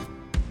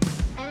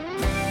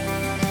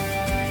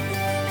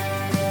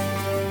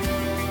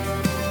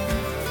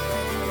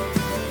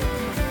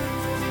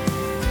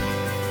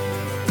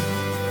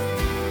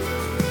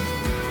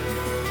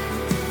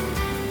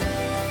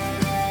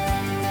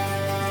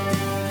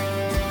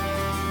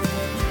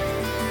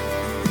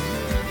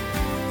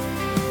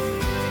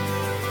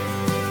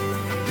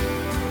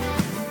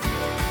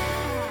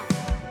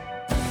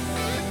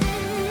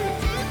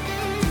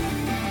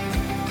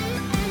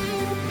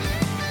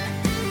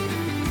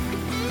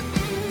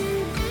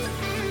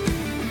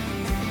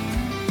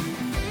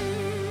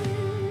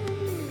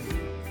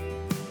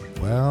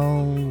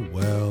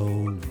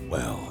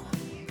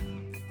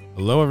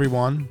Hello,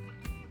 everyone.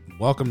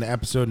 Welcome to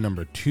episode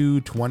number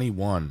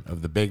 221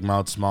 of the Big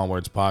Mouth Small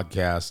Words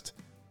podcast.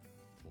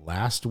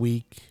 Last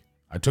week,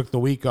 I took the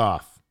week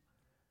off,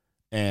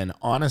 and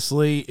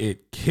honestly,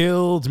 it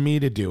killed me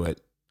to do it.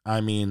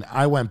 I mean,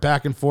 I went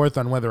back and forth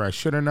on whether I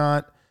should or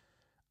not.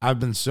 I've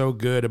been so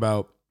good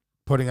about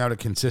putting out a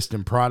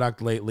consistent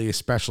product lately,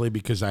 especially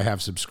because I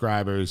have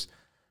subscribers.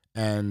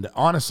 And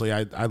honestly,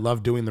 I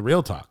love doing the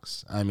real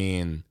talks. I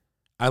mean,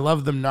 I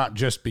love them not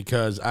just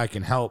because I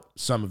can help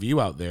some of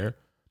you out there,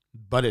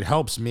 but it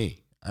helps me.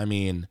 I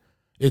mean,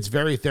 it's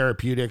very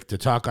therapeutic to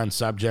talk on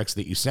subjects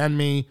that you send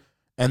me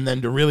and then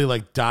to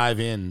really dive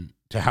in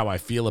to how I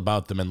feel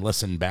about them and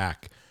listen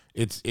back.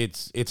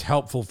 It's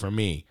helpful for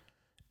me.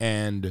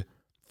 And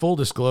full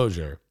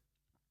disclosure,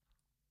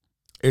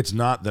 it's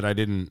not that I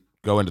didn't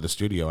go into the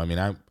studio. I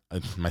mean,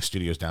 my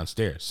studio's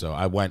downstairs. So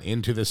I went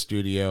into the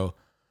studio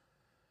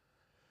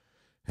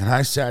and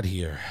I sat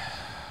here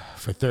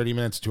for 30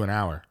 minutes to an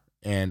hour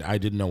and I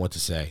didn't know what to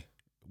say,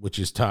 which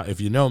is tough.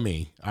 If you know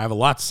me, I have a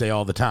lot to say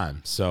all the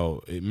time.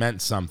 So it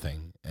meant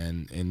something.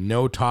 And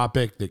no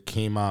topic that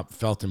came up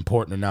felt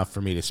important enough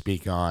for me to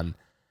speak on.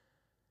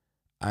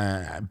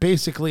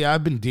 Basically,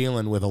 I've been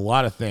dealing with a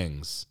lot of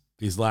things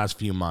these last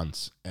few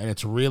months, and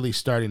it's really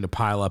starting to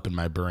pile up in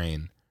my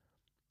brain.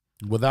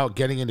 Without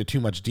getting into too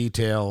much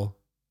detail,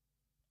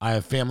 I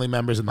have family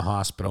members in the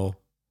hospital.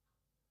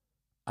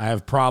 I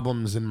have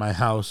problems in my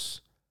house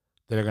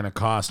that are going to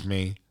cost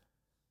me,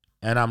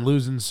 and I'm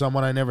losing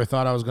someone I never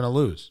thought I was going to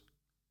lose.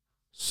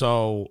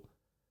 So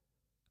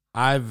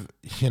I've,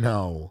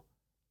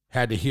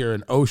 had to hear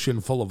an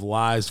ocean full of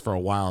lies for a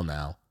while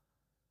now,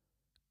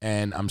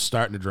 and I'm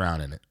starting to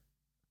drown in it.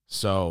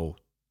 So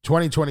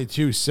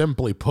 2022,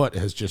 simply put,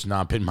 has just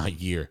not been my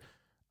year.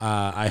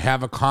 I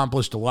have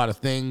accomplished a lot of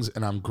things,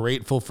 and I'm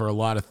grateful for a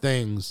lot of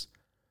things,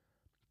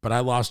 but I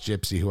lost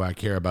Gypsy, who I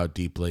care about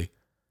deeply,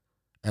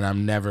 and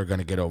I'm never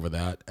going to get over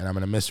that, and I'm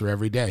going to miss her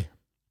every day.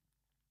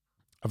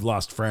 I've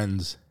lost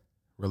friends,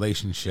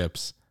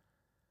 relationships,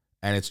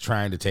 and it's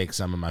trying to take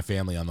some of my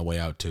family on the way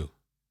out too.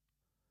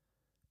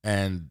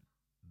 And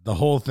the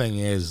whole thing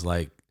is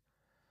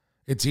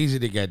it's easy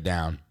to get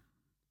down.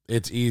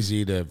 It's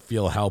easy to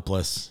feel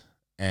helpless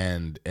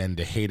and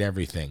to hate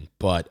everything,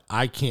 but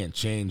I can't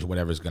change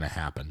whatever's going to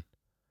happen.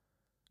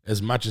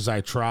 As much as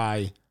I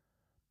try,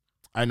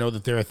 I know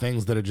that there are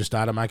things that are just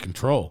out of my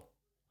control.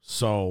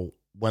 So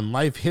when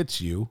life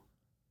hits you,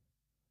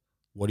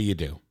 what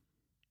do?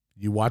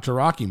 You watch a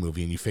Rocky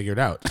movie and you figure it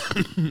out.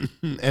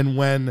 And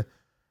when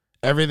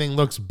everything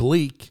looks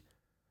bleak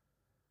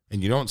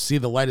and you don't see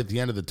the light at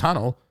the end of the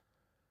tunnel,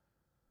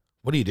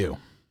 what do?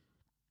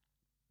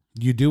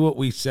 You do what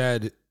we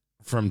said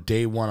from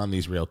day one on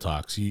these real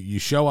talks. You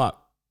show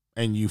up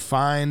and you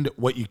find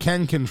what you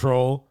can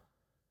control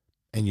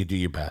and you do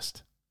your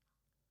best.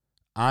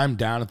 I'm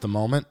down at the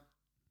moment,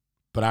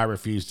 but I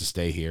refuse to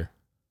stay here.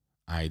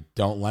 I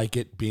don't like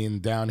it being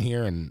down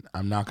here, and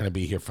I'm not going to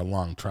be here for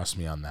long. Trust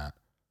me on that.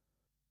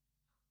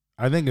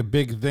 I think a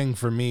big thing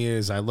for me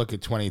is I look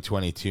at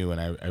 2022 and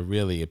I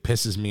really, it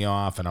pisses me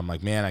off, and I'm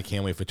like, man, I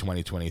can't wait for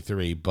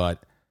 2023,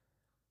 but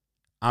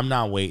I'm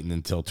not waiting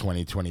until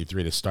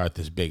 2023 to start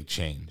this big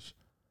change.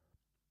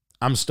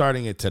 I'm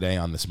starting it today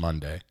on this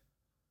Monday.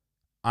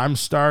 I'm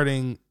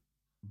starting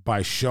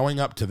by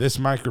showing up to this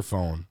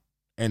microphone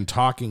and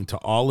talking to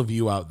all of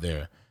you out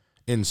there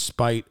in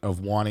spite of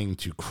wanting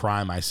to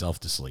cry myself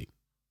to sleep.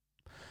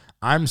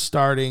 I'm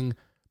starting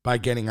by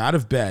getting out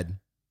of bed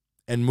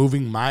and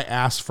moving my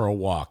ass for a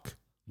walk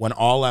when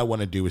all I want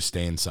to do is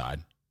stay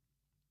inside.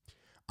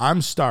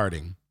 I'm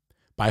starting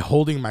by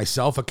holding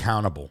myself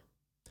accountable,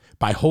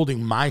 by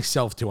holding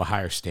myself to a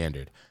higher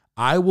standard.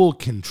 I will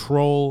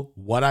control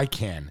what I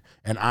can,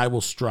 and I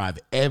will strive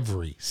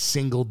every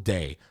single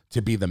day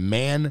to be the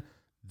man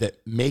that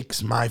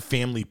makes my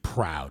family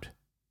proud.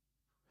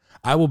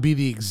 I will be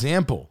the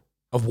example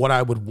of what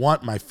I would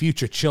want my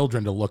future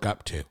children to look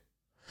up to.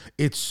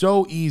 It's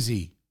so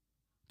easy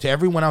to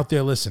everyone out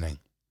there listening.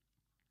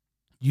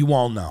 You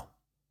all know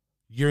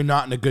you're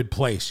not in a good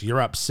place.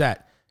 You're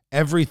upset.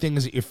 Everything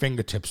is at your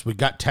fingertips. We've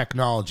got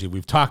technology.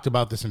 We've talked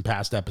about this in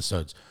past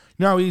episodes.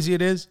 You know how easy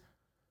it is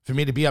for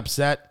me to be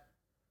upset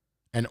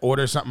and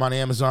order something on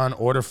Amazon,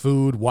 order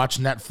food, watch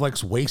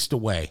Netflix, waste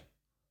away.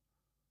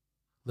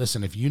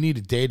 Listen, if you need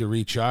a day to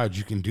recharge,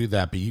 you can do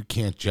that, but you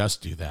can't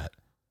just do that.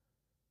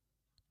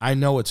 I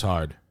know it's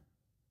hard.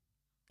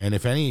 And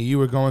if any of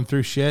you are going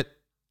through shit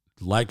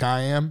like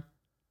I am,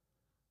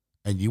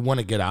 and you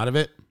want to get out of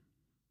it,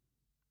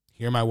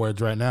 hear my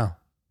words right now.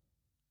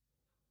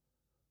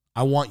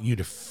 I want you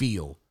to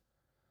feel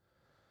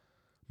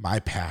my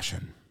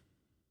passion.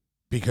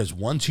 Because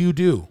once you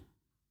do,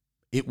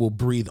 it will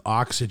breathe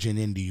oxygen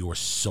into your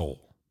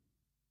soul.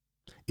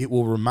 It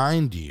will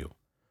remind you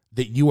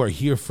that you are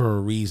here for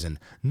a reason,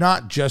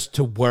 not just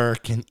to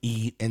work and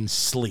eat and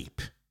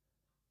sleep,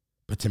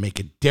 but to make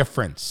a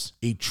difference,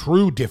 a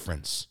true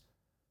difference.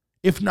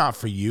 If not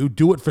for you,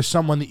 do it for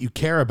someone that you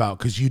care about,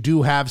 because you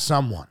do have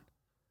someone.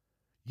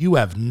 You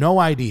have no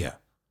idea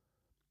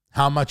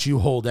how much you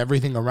hold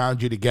everything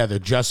around you together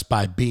just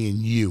by being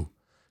you.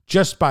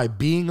 Just by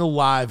being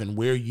alive and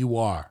where you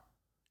are,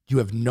 you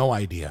have no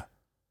idea.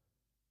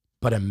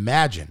 But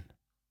imagine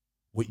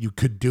what you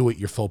could do at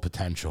your full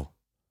potential.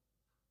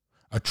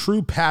 A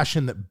true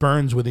passion that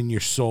burns within your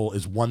soul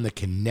is one that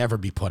can never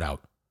be put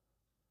out.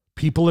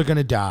 People are going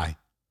to die.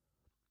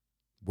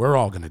 We're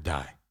all going to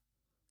die.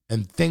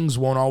 And things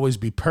won't always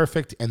be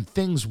perfect, and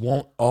things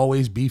won't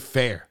always be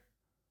fair.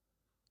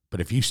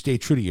 But if you stay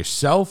true to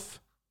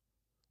yourself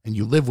and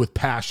you live with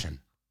passion,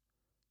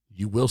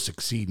 you will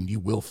succeed and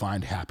you will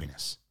find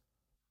happiness.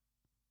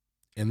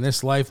 In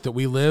this life that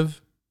we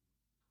live,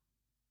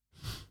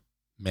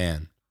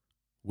 man,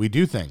 we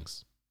do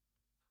things.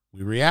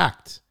 We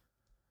react.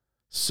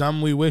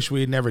 Some we wish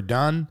we had never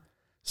done.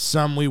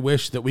 Some we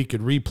wish that we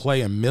could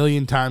replay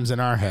 1,000,000 times in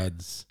our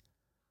heads.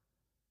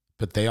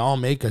 But they all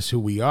make us who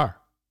we are.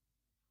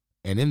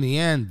 And in the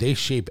end, they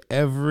shape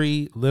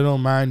every little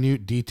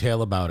minute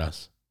detail about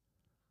us.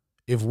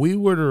 If we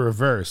were to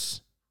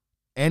reverse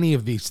any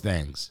of these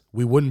things,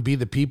 we wouldn't be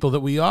the people that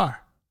we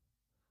are.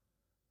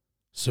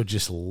 So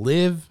just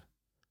live,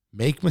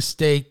 make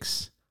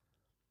mistakes,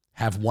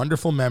 have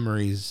wonderful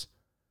memories,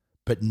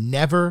 but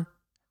never,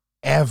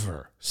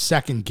 ever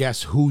second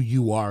guess who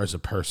you are as a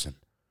person,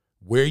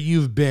 where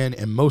you've been,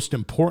 and most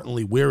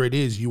importantly, where it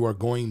is you are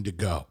going to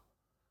go.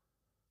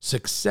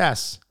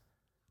 Success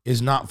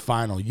is not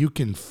final. You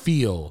can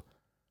feel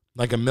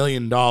like $1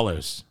 million,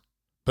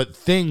 but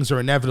things are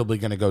inevitably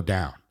going to go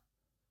down.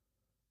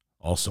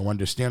 Also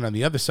understand on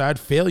the other side,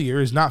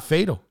 failure is not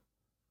fatal.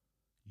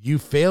 You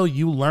fail,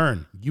 you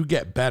learn, you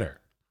get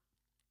better.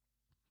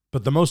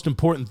 But the most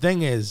important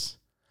thing is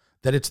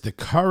that it's the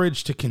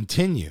courage to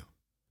continue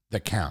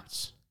that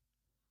counts.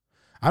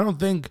 I don't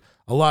think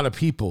a lot of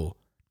people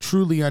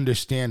truly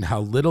understand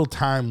how little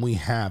time we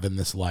have in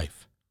this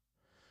life.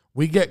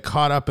 We get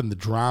caught up in the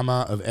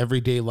drama of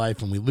everyday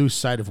life and we lose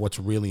sight of what's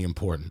really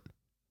important.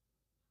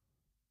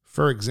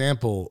 For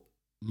example,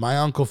 my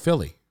Uncle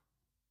Philly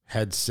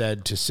had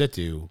said to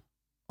Situ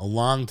a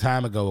long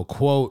time ago a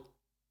quote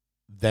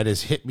that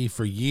has hit me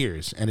for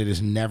years and it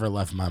has never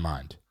left my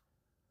mind.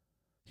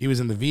 He was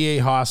in the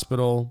VA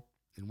hospital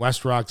in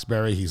West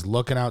Roxbury. He's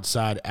looking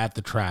outside at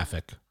the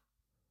traffic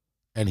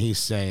and he's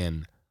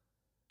saying,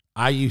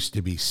 I used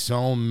to be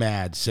so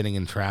mad sitting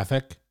in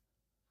traffic.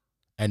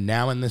 And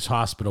now in this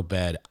hospital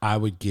bed, I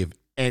would give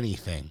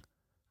anything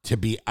to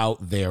be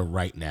out there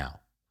right now.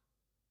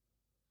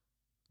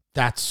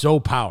 That's so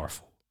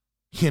powerful,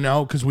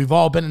 because we've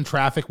all been in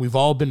traffic. We've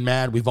all been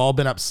mad. We've all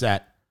been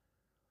upset.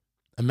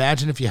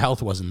 Imagine if your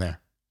health wasn't there.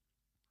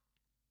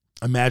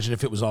 Imagine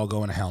if it was all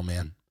going to hell,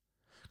 man,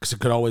 because it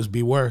could always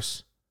be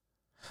worse.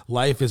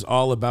 Life is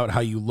all about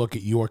how you look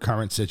at your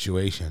current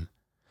situation.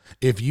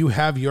 If you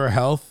have your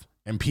health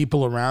and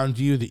people around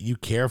you that you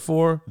care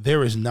for,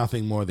 there is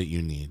nothing more that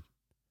you need.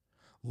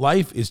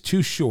 Life is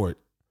too short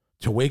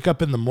to wake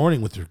up in the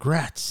morning with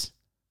regrets.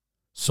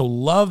 So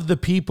love the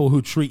people who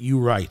treat you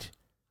right.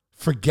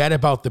 Forget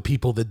about the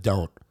people that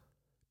don't.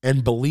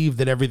 And believe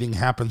that everything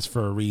happens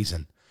for a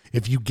reason.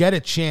 If you get a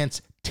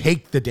chance,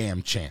 take the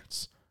damn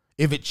chance.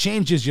 If it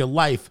changes your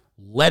life,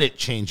 let it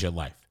change your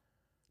life.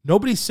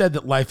 Nobody said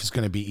that life is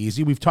going to be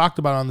easy. We've talked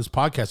about on this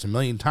podcast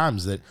 1,000,000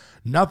 times that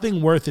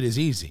nothing worth it is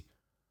easy.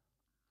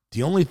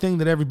 The only thing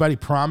that everybody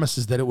promises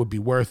is that it would be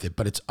worth it,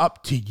 but it's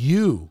up to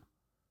you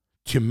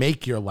to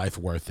make your life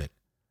worth it.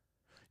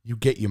 You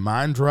get your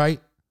mind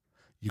right,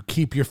 you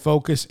keep your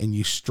focus, and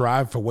you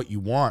strive for what you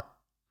want.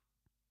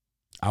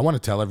 I want to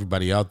tell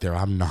everybody out there,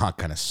 I'm not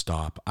going to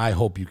stop. I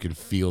hope you can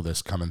feel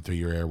this coming through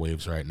your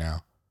airwaves right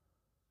now.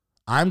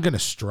 I'm going to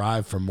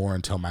strive for more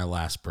until my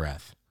last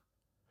breath.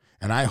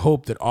 And I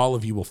hope that all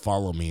of you will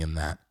follow me in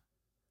that.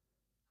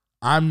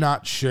 I'm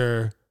not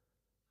sure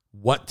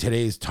what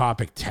today's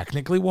topic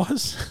technically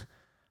was.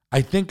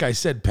 I think I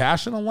said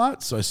passion a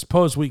lot, so I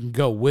suppose we can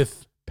go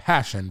with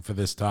passion for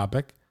this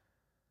topic.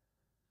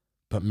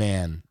 But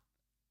man,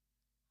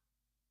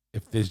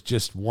 if there's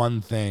just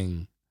one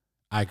thing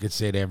I could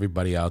say to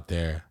everybody out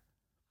there,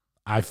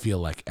 I feel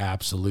like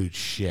absolute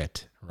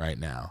shit right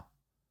now.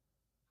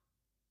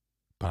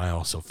 But I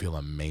also feel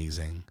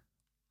amazing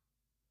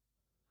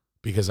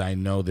because I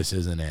know this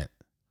isn't it.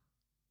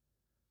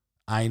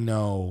 I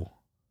know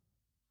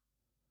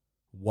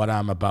what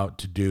I'm about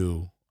to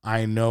do.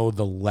 I know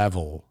the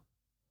level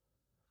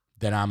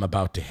that I'm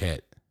about to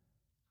hit.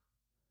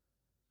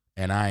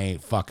 And I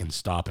ain't fucking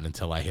stopping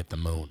until I hit the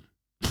moon.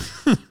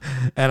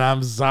 And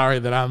I'm sorry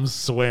that I'm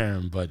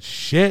swearing, but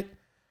shit.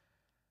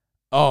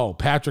 Oh,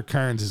 Patrick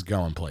Kearns is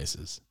going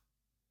places.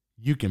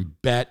 You can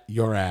bet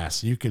your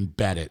ass. You can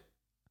bet it.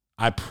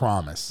 I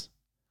promise.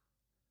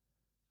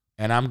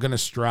 And I'm going to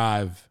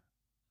strive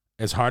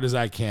as hard as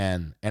I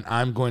can, and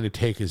I'm going to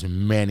take as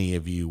many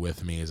of you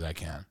with me as I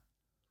can.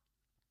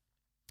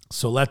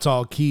 So let's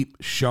all keep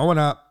showing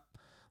up.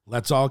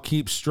 Let's all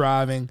keep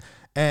striving.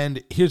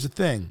 And here's the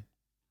thing.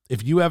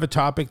 If you have a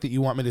topic that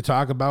you want me to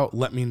talk about,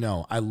 let me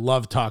know. I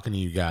love talking to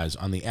you guys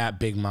on the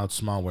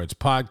 @BigMouthSmallWords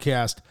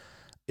podcast.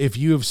 If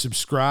you have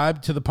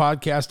subscribed to the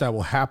podcast, I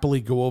will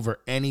happily go over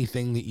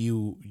anything that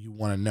you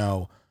want to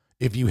know.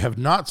 If you have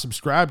not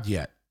subscribed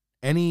yet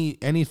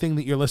anything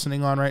that you're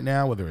listening on right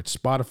now, whether it's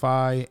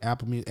Spotify,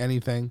 Apple Music,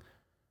 anything,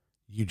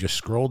 you just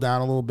scroll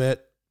down a little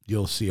bit.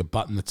 You'll see a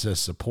button that says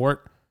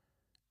support.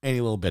 Any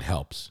little bit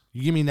helps.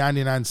 You give me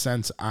 99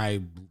 cents,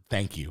 I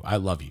thank you. I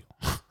love you.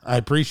 I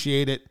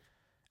appreciate it.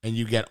 And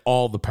you get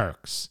all the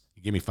perks.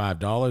 You give me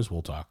 $5,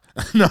 we'll talk.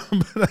 No,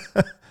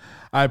 but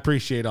I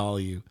appreciate all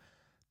of you.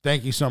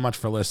 Thank you so much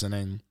for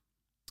listening.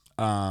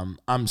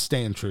 I'm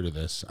staying true to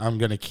this. I'm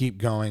going to keep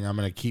going. I'm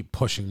going to keep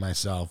pushing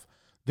myself.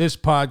 This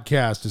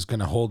podcast is going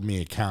to hold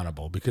me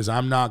accountable because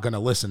I'm not going to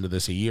listen to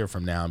this a year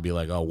from now and be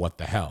like, oh, what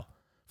the hell?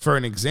 For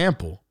an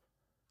example,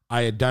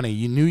 I had done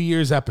a New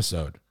Year's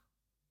episode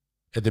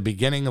at the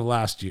beginning of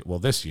last year, well,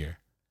 this year,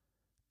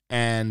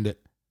 and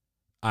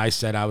I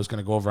said I was going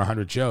to go over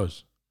 100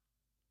 shows.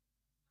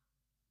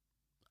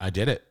 I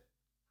did it.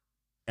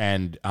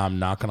 And I'm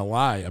not going to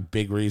lie, a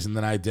big reason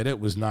that I did it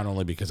was not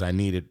only because I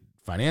need it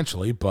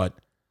financially, but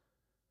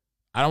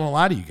I don't want to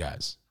lie to you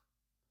guys.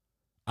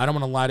 I don't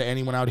want to lie to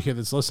anyone out here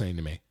that's listening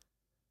to me.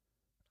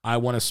 I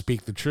want to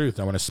speak the truth.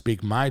 I want to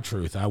speak my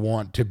truth. I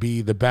want to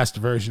be the best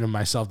version of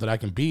myself that I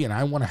can be, and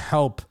I want to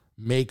help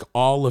make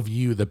all of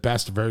you the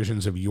best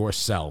versions of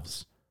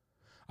yourselves.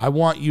 I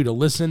want you to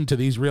listen to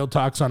these Real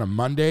Talks on a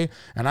Monday,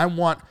 and I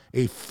want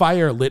a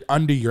fire lit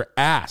under your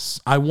ass.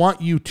 I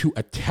want you to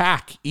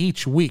attack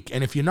each week.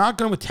 And if you're not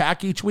going to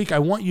attack each week, I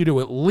want you to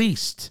at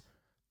least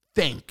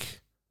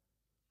think.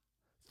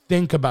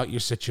 Think about your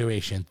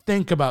situation.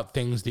 Think about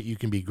things that you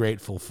can be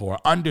grateful for.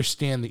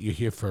 Understand that you're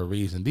here for a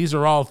reason. These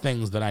are all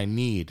things that I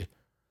need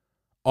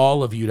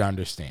all of you to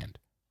understand.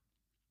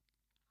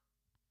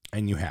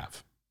 And you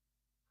have.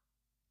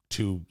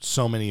 To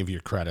so many of your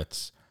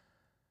credits.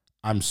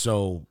 I'm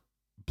so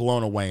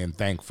blown away and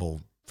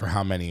thankful for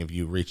how many of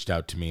you reached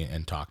out to me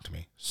and talked to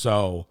me.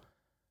 So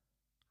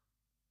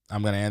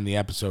I'm going to end the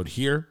episode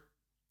here.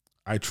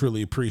 I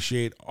truly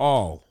appreciate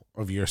all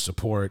of your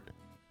support.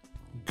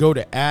 Go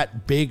to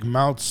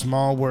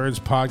 @BigMouthSmallWords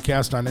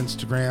podcast on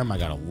Instagram. I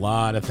got a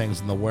lot of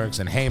things in the works.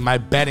 And hey, my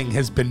betting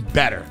has been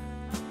better.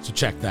 So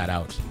check that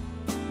out.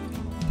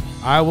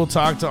 I will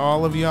talk to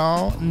all of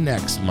y'all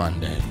next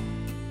Monday.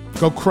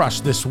 Go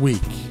crush this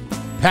week.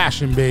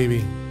 Passion,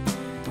 baby.